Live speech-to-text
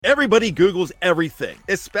Everybody Googles everything,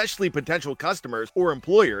 especially potential customers or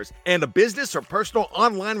employers, and a business or personal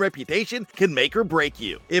online reputation can make or break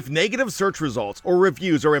you. If negative search results or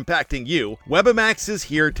reviews are impacting you, Webamax is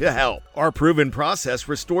here to help. Our proven process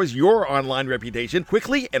restores your online reputation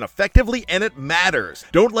quickly and effectively, and it matters.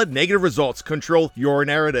 Don't let negative results control your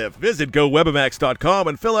narrative. Visit GoWebamax.com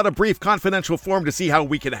and fill out a brief confidential form to see how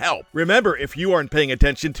we can help. Remember, if you aren't paying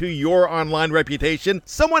attention to your online reputation,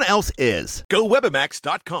 someone else is.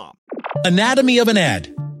 GoWebamax.com. Anatomy of an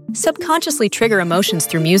ad. Subconsciously trigger emotions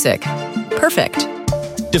through music. Perfect.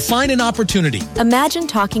 Define an opportunity. Imagine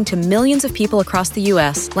talking to millions of people across the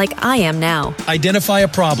U.S. like I am now. Identify a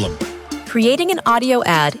problem. Creating an audio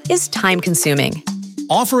ad is time-consuming.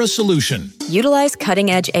 Offer a solution. Utilize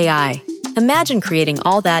cutting-edge AI. Imagine creating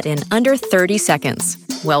all that in under 30 seconds.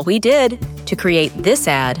 Well, we did to create this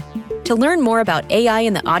ad. To learn more about AI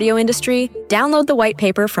in the audio industry, download the white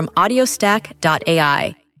paper from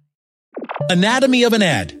audiostack.ai. Anatomy of an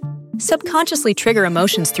ad. Subconsciously trigger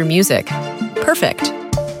emotions through music. Perfect.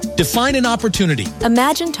 Define an opportunity.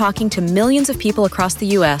 Imagine talking to millions of people across the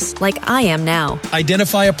U.S. like I am now.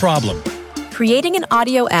 Identify a problem. Creating an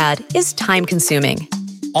audio ad is time-consuming.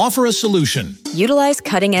 Offer a solution. Utilize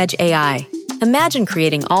cutting-edge AI. Imagine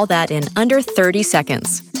creating all that in under 30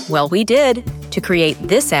 seconds. Well, we did to create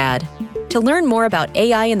this ad. To learn more about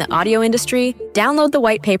AI in the audio industry, download the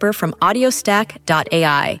white paper from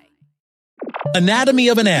audiostack.ai. Anatomy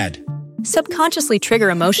of an ad. Subconsciously trigger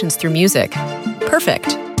emotions through music.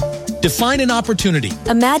 Perfect. Define an opportunity.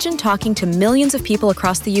 Imagine talking to millions of people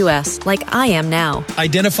across the U.S. like I am now.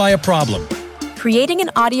 Identify a problem. Creating an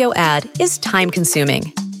audio ad is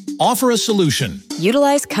time-consuming. Offer a solution.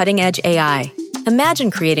 Utilize cutting-edge AI. Imagine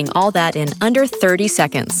creating all that in under 30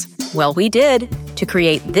 seconds. Well, we did to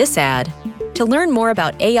create this ad. To learn more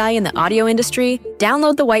about AI in the audio industry,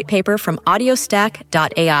 download the white paper from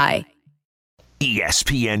audiostack.ai.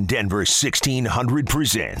 ESPN Denver 1600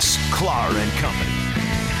 presents Clar and Company.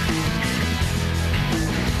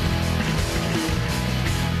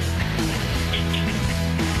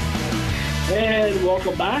 And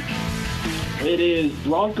welcome back. It is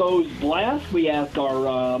Broncos Blast. We asked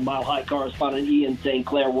our Mile High correspondent Ian St.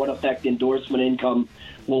 Clair what effect endorsement income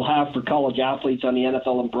will have for college athletes on the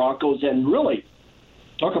NFL and Broncos. And really,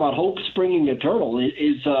 talk about hope springing eternal.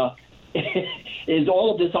 Is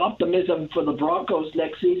all of this optimism for the Broncos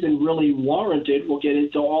next season really warranted? We'll get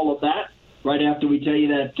into all of that right after we tell you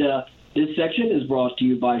that this section is brought to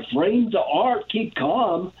you by Frame to Art. Keep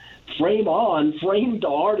calm. Frame on. Frame to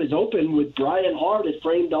Art is open with Brian Hart at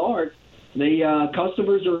Frame to Art. The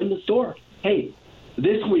customers are in the store. Hey,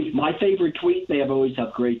 this week, my favorite tweet, they always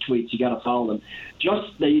have great tweets. You got to follow them.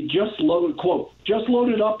 They just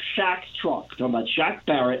loaded up Shaq's truck. Talking about Shaq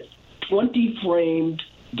Barrett, 20 framed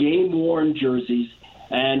game-worn jerseys,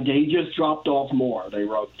 and he just dropped off more, they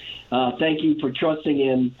wrote. Thank you for trusting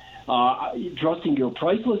your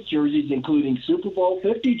priceless jerseys, including Super Bowl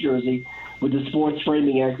 50 jersey, with the sports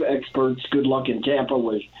framing experts. Good luck in Tampa,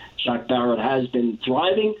 where Shaq Barrett has been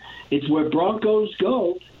thriving. It's where Broncos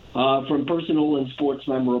go, from personal and sports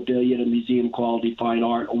memorabilia to museum-quality fine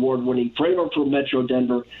art. Award-winning framer for Metro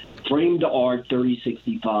Denver, Frame to Art,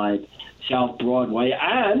 3065 South Broadway.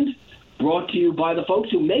 And brought to you by the folks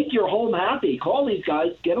who make your home happy. Call these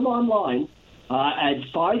guys. Get them online at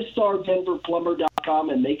 5stardenverplumber.com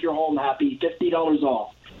and make your home happy. $50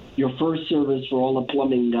 off your first service for all the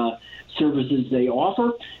plumbing services they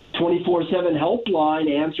offer. 24/7 helpline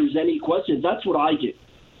answers any questions. That's what I do.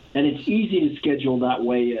 And it's easy to schedule that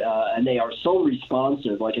way, and they are so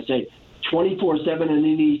responsive. Like I say, 24/7 and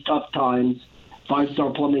in these tough times,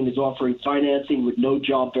 5-Star Plumbing is offering financing with no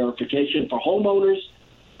job verification for homeowners,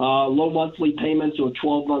 low monthly payments or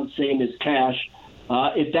 12 months, same as cash.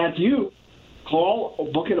 If that's you, call or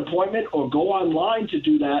book an appointment or go online to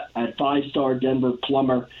do that at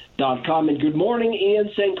 5stardenverplumber.com. And good morning, Ian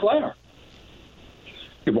St. Clair.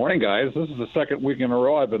 Good morning, guys. This is the second week in a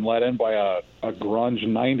row I've been let in by a grunge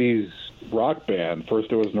 90s rock band.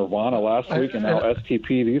 First it was Nirvana last week, and now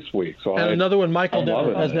STP this week. So another one Michael's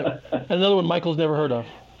never heard of.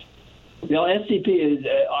 You know, STP is.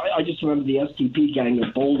 I just remember the STP gang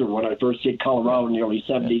of Boulder when I first hit Colorado in the early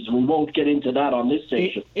 '70s. We won't get into that on this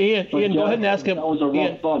station. Ian, go ahead and ask him. That was a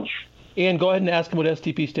rough bunch. Ian, go ahead and ask him what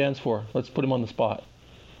STP stands for. Let's put him on the spot.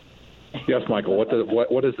 Yes, Michael. What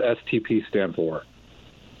does STP stand for?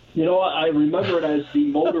 You know, I remember it as the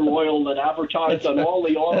motor oil that advertised on all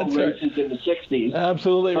the auto races in the '60s.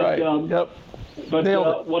 Absolutely right. Yep. But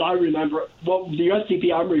what I remember, the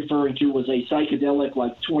STP I'm referring to was a psychedelic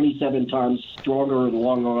like 27 times stronger and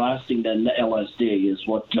longer lasting than LSD is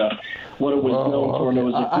what it was known for. And it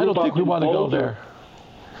was a I don't think we want to go there.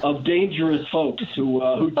 of dangerous folks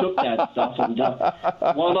who took that stuff and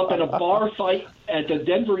wound up in a bar fight at the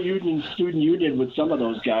Denver Student Union with some of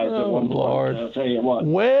those guys at one point. I'll tell you what.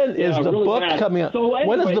 When is the really book bad. coming out? So anyway,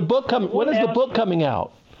 when is the book coming? When is the book coming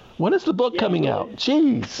out? When is the book coming out?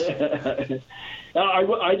 Jeez.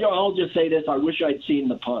 I'll just say this: I wish I'd seen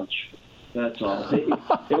The Punch. That's all.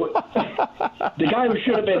 The guy who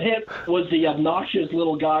should have been hit was the obnoxious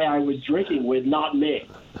little guy I was drinking with, not me.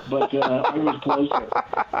 But I was closer.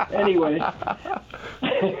 Anyway,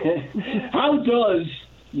 how does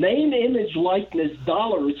name, image, likeness,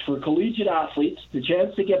 dollars for collegiate athletes, the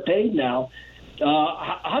chance to get paid now,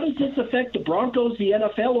 how does this affect the Broncos, the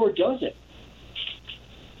NFL, or does it?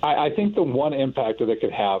 I think the one impact that it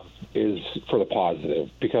could have is for the positive,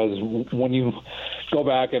 because when you go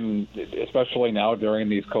back, and especially now during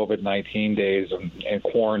these COVID-19 days and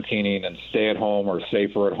quarantining and stay-at-home or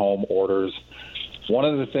safer-at-home orders, one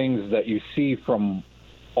of the things that you see from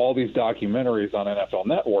all these documentaries on NFL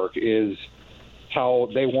Network is how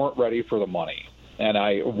they weren't ready for the money. And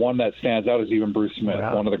one that stands out is even Bruce Smith,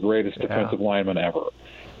 one of the greatest defensive linemen ever.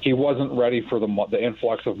 He wasn't ready for the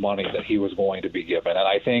influx of money that he was going to be given. And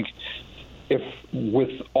I think if with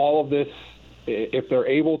all of this, if they're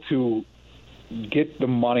able to get the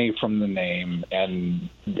money from the name and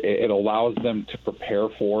it allows them to prepare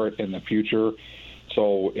for it in the future,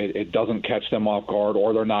 so it doesn't catch them off guard,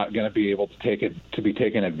 or they're not going to be able to be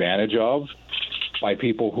taken advantage of by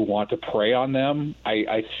people who want to prey on them,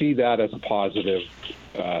 I see that as a positive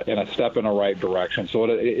and a step in the right direction. So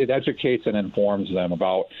it educates and informs them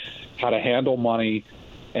about how to handle money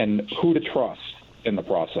and who to trust in the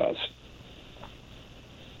process.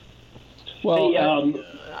 Well,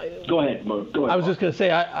 go ahead, Mo. Go ahead. I was just going to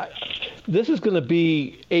say, this is going to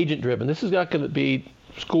be agent-driven. This is not going to be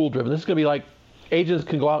school-driven. This is going to be like agents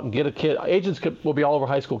can go out and get a kid. Agents will be all over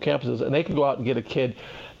high school campuses, and they can go out and get a kid,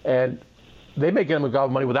 and they may get them a gobble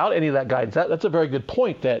of money without any of that guidance. That's a very good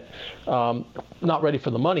point, that not ready for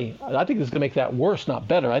the money. I think this is going to make that worse, not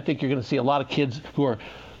better. I think you're going to see a lot of kids who are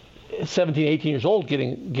 17, 18 years old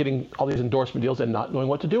getting all these endorsement deals and not knowing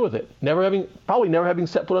what to do with it. Probably never having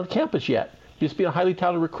set foot on campus yet. Just being a highly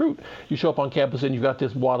touted recruit. You show up on campus and you've got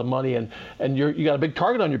this wad of money and you got a big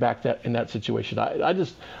target on your back in that situation.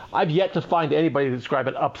 I've yet to find anybody to describe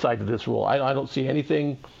an upside to this rule. I don't see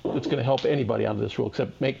anything that's going to help anybody out of this rule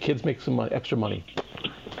except make kids make some extra money.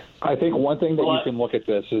 I think one thing that you can look at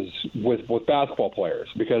this is with basketball players,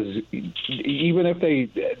 because even if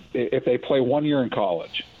they play 1 year in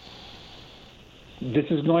college, this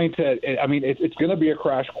is going to, I mean, it's going to be a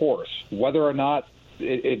crash course. Whether or not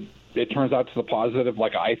it turns out to the positive,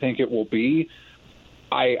 like I think it will be,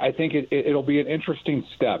 I think it'll be an interesting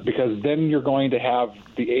step, because then you're going to have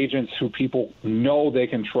the agents who people know they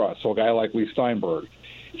can trust. So a guy like Lee Steinberg,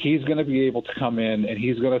 he's going to be able to come in and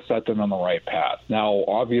he's going to set them on the right path. Now,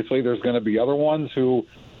 obviously, there's going to be other ones who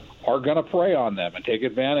are going to prey on them and take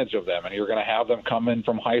advantage of them, and you're going to have them come in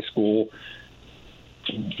from high school.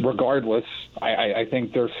 Regardless, I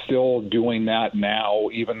think they're still doing that now,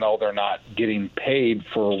 even though they're not getting paid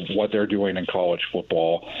for what they're doing in college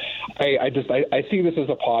football. I see this as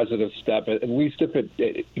a positive step. At least if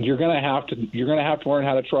you're going to have to learn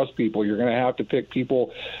how to trust people. You're going to have to pick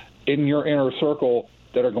people in your inner circle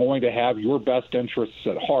that are going to have your best interests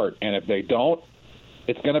at heart. And if they don't,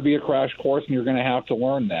 it's going to be a crash course, and you're going to have to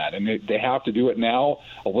learn that. And they have to do it now,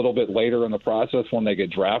 a little bit later in the process when they get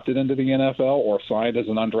drafted into the NFL or signed as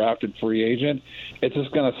an undrafted free agent. It's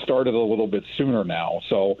just going to start it a little bit sooner now.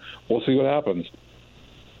 So we'll see what happens.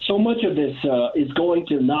 So much of this is going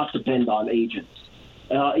to not depend on agents,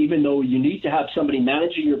 even though you need to have somebody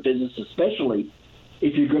managing your business, especially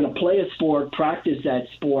if you're going to play a sport, practice that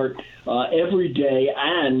sport every day,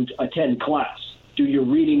 and attend class. Do your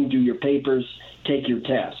reading, do your papers, take your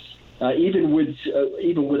tests. Even with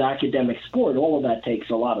academic sport, all of that takes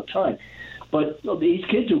a lot of time. But these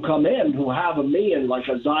kids who come in who have a million, like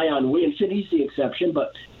a Zion Williamson, he's the exception,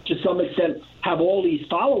 but to some extent have all these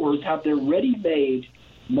followers, have their ready-made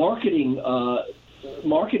marketing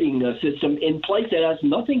system in place that has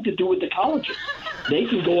nothing to do with the colleges. They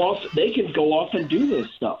can go off and do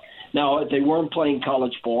this stuff. Now, if they weren't playing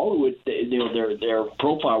college ball, their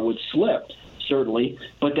profile would slip, certainly.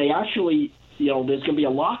 But they actually, there's going to be a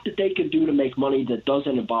lot that they can do to make money that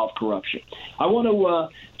doesn't involve corruption. I want to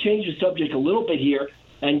change the subject a little bit here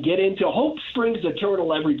and get into hope springs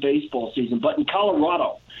eternal every baseball season. But in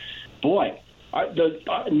Colorado, boy,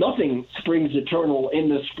 nothing springs eternal in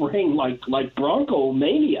the spring like Bronco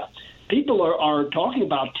mania. People are talking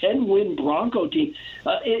about 10-win Bronco team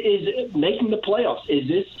is making the playoffs. Is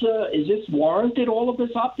this warranted? All of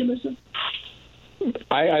this optimism?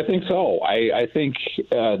 I think so. I think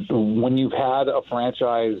when you've had a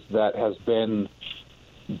franchise that has been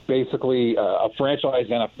basically a franchise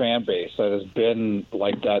and a fan base that has been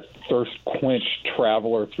like that thirst-quenched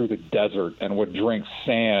traveler through the desert and would drink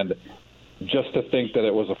sand just to think that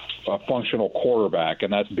it was a functional quarterback,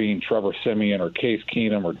 and that's being Trevor Siemian or Case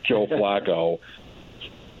Keenum or Joe Flacco,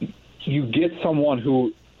 you get someone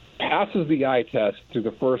who passes the eye test through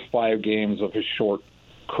the first 5 games of his short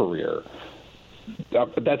career.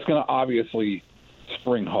 That's going to obviously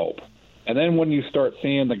spring hope. And then when you start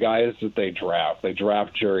seeing the guys that they draft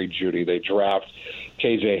Jerry Jeudy, they draft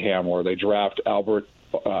KJ Hamler, they draft Albert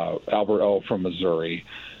O from Missouri,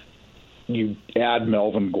 you add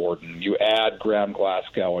Melvin Gordon, you add Graham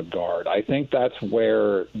Glasgow at guard. I think that's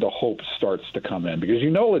where the hope starts to come in, because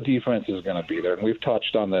you know the defense is going to be there, and we've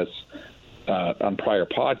touched on this on prior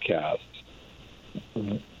podcasts.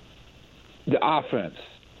 The offense,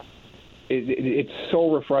 it's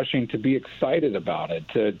so refreshing to be excited about it,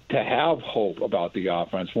 to have hope about the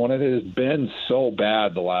offense when it has been so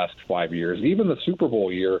bad the last 5 years. Even the Super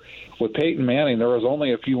Bowl year with Peyton Manning, there was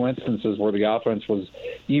only a few instances where the offense was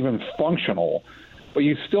even functional, but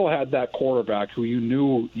you still had that quarterback who you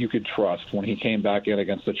knew you could trust when he came back in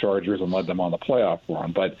against the Chargers and led them on the playoff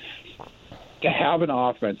run. But to have an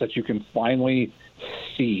offense that you can finally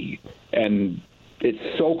see, and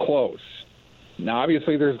it's so close. Now,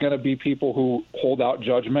 obviously, there's going to be people who hold out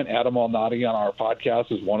judgment. Adam Alnati on our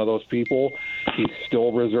podcast is one of those people. He's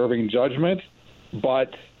still reserving judgment, but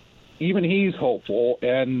even he's hopeful,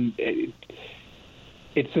 and it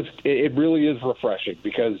really is refreshing,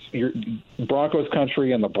 because Broncos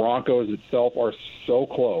country and the Broncos itself are so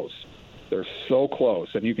close. They're so close,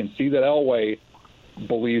 and you can see that Elway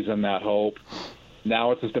believes in that hope.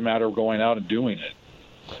 Now it's just a matter of going out and doing it.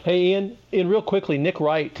 Hey, Ian, real quickly, Nick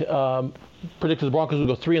Wright predicted the Broncos would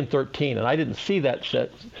go 3-13, and I didn't see that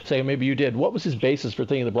say, maybe you did. What was his basis for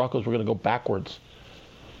thinking the Broncos were going to go backwards?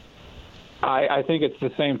 I think it's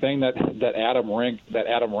the same thing that Adam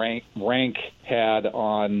Rank had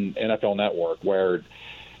on NFL Network, where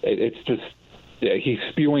it's just he's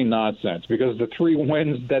spewing nonsense, because the 3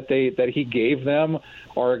 wins that he gave them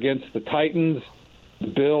are against the Titans, the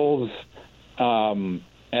Bills,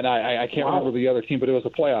 and I can't remember the other team, but it was a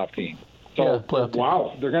playoff team. So,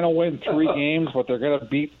 wow, they're going to win 3 games, but they're going to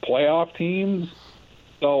beat playoff teams.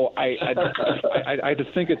 So I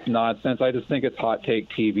just think it's nonsense. I just think it's hot take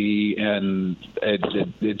TV, and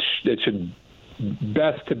it should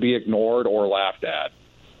best to be ignored or laughed at.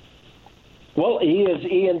 Well, he is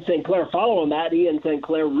Ian St. Clair. Follow him at Ian St.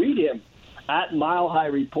 Clair. Read him at Mile High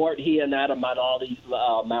Report. He and Adam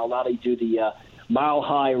Malnati do the Mile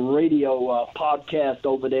High Radio podcast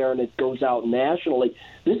over there, and it goes out nationally.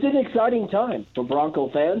 This is an exciting time for Bronco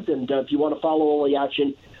fans, and if you want to follow all the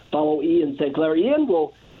action, follow Ian St. Clair. Ian,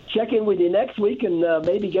 we'll check in with you next week and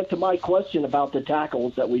maybe get to my question about the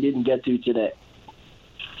tackles that we didn't get to today.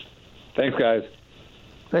 Thanks, guys.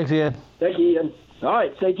 Thanks, Ian. Thank you, Ian. All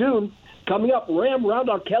right, stay tuned. Coming up, Ram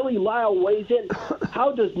Roundup, Kelly Lyle weighs in.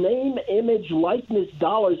 How does name, image, likeness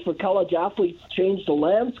dollars for college athletes change the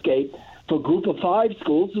landscape for Group of 5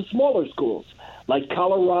 schools to smaller schools like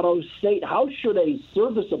Colorado State? How should a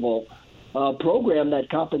serviceable program that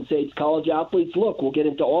compensates college athletes look? We'll get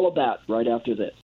into all of that right after this.